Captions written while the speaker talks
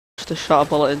just shot a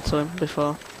bullet into him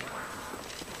before.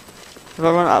 If I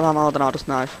run out of ammo, then I'll just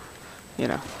knife. You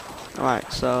know.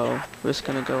 Alright, so we're just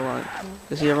gonna go like...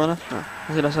 Is he a runner? No. I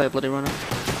was gonna say a bloody runner.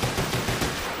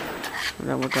 And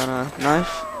then we're gonna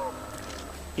knife.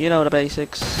 You know the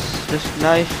basics. Just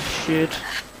knife, shoot.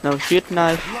 No, shoot,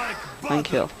 knife, and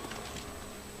kill.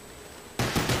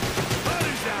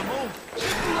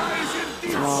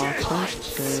 Oh,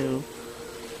 times 2.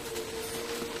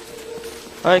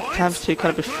 Alright, times 2 kind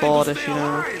of before this, you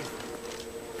know.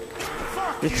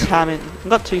 With timing. We've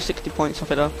got 260 points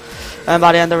off it though. And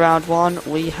by the end of round 1,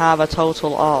 we have a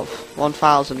total of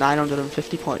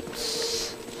 1,950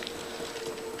 points.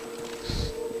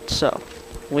 So,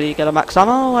 we get a max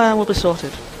ammo and we'll be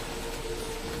sorted.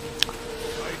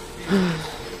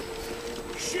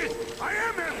 Shit, I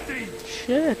am empty!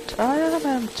 Shit, I am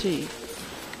empty.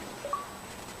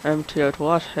 Empty at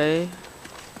what, hey?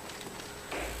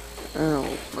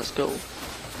 Oh, let's go.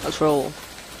 Let's roll.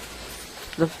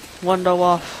 The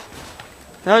Wunderwaffe.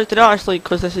 No, they don't actually,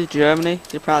 because this is Germany,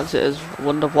 they pronounce it as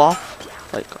Wunderwaffe.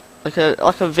 Like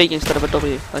a V instead of a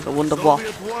W. Like a Wunderwaffe.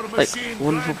 Like,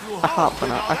 wonderful. I can't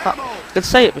pronounce it. I could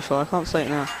say it before, I can't say it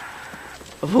now.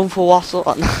 A Wunderwassel.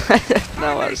 Oh,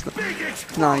 no, it's not.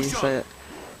 No, you say it.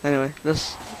 Anyway,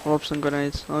 let's rob some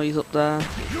grenades. Oh, he's up there.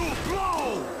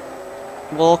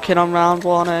 Walking on round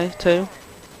 1, eh? 2.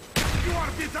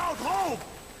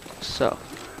 So.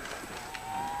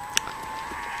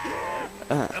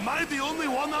 Am I the only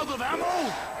one out of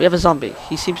ammo? We have a zombie.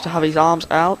 He seems to have his arms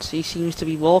out. He seems to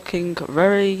be walking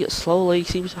very slowly. He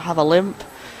seems to have a limp.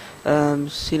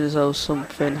 Seeing as though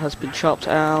something has been chopped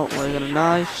out. We're gonna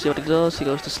knife. See what he does. He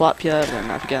goes to slap you, and then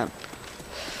knife again.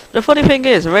 The funny thing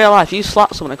is, in real life, you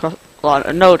slap someone across. Well,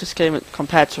 I know this game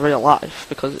compared to real life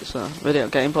because it's a video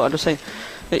game, but I'm just saying,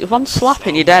 if one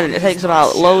slapping you're dead, and it takes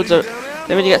about loads of.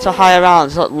 Then when you get to higher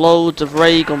rounds, it's like loads of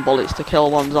ray gun bullets to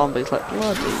kill one zombie. It's like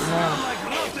bloody hell.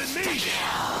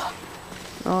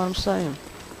 You know what I'm saying?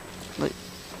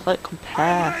 Like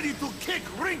compare. Ready to kick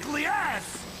wrinkly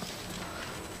ass.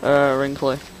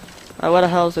 Wrinkly. Where the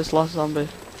hell is this last zombie?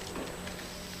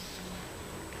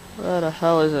 Where the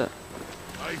hell is it?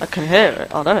 I can hear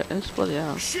it. Oh, there it is. Bloody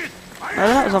hell. Where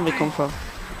did that zombie come from?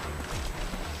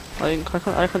 I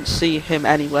couldn't see him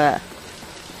anywhere.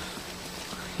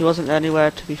 He wasn't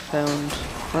anywhere to be found.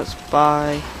 Let's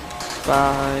buy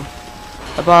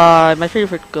my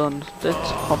favourite gun, the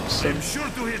Thompson.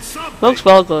 Looks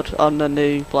well good on the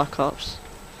new Black Ops.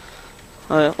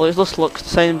 Well, it just looks the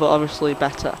same, but obviously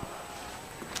better.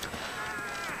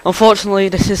 Unfortunately,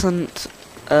 this isn't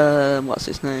what's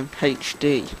its name,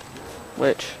 HD,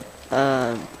 which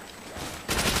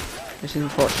is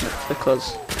unfortunate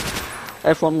because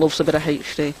everyone loves a bit of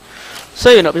HD.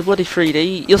 Soon it'll be bloody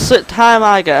 3D. You'll sit time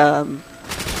I get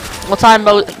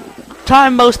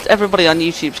most everybody on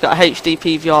YouTube's got a HD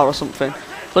PVR or something.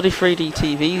 Bloody 3D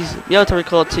TVs. You have to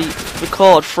record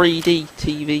 3D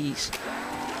TVs.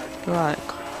 Right.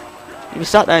 You be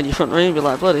sat there in your front room and be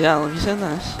like, bloody hell, have you seen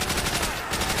this?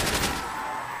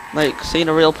 Like, seeing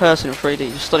a real person in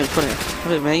 3D just stood in front of you.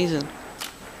 That'd be amazing.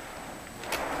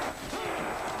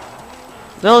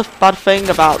 The only bad thing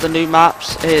about the new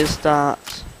maps is that...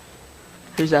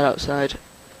 Who's that outside?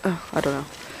 Oh, I don't know.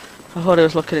 I thought he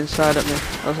was looking inside at me.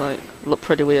 I was like, look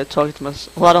pretty weird talking to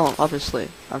myself. Well, I don't, obviously.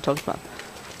 I'm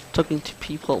talking to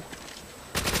people.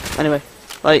 Anyway,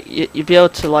 like, you'd be able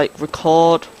to, like,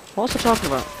 record... What was I talking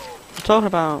about? I'm talking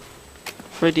about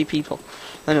 3D people.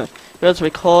 Anyway, you're able to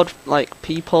record, like,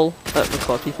 people...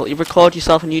 You record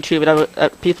yourself on YouTube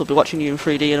and people will be watching you in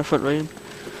 3D in a front room.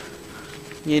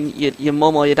 Your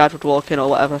mum or your dad would walk in or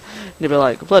whatever, and you'd be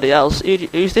like, bloody hell,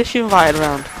 who's this you invited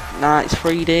around? Nah, it's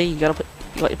 3D, you gotta put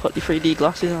your 3D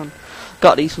glasses on.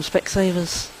 Gotta need some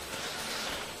Specsavers.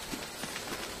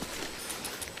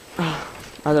 I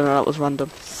don't know, that was random.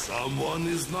 Someone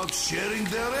is not sharing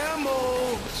their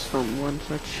ammo. Someone's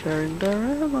not sharing their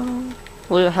ammo.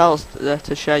 Well, who the hell's there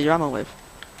to share your ammo with?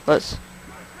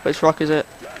 Which rock is it?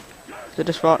 Is it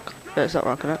this rock? Yeah, it's that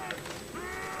rock, isn't it?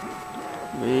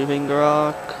 Moving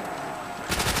rock.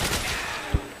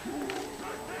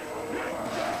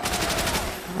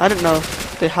 I didn't know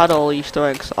they had all Easter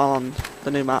eggs on the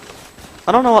new map.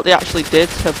 I don't know what they actually did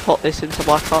to put this into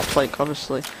Black Ops. Like,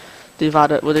 obviously, they've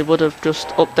had it. Well, they would have just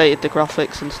updated the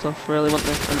graphics and stuff, really, wouldn't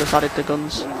they? And just added the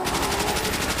guns.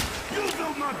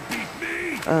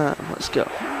 Let's go.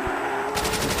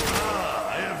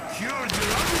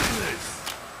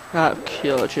 I have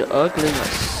cured your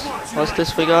ugliness. What's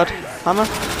this we got? Hammer?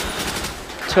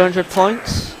 200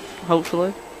 points,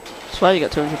 hopefully. I swear you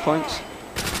get 200 points.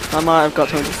 I might have got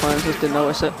 200 points, just didn't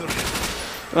notice it.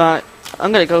 Right,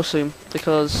 I'm gonna go soon,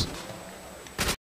 because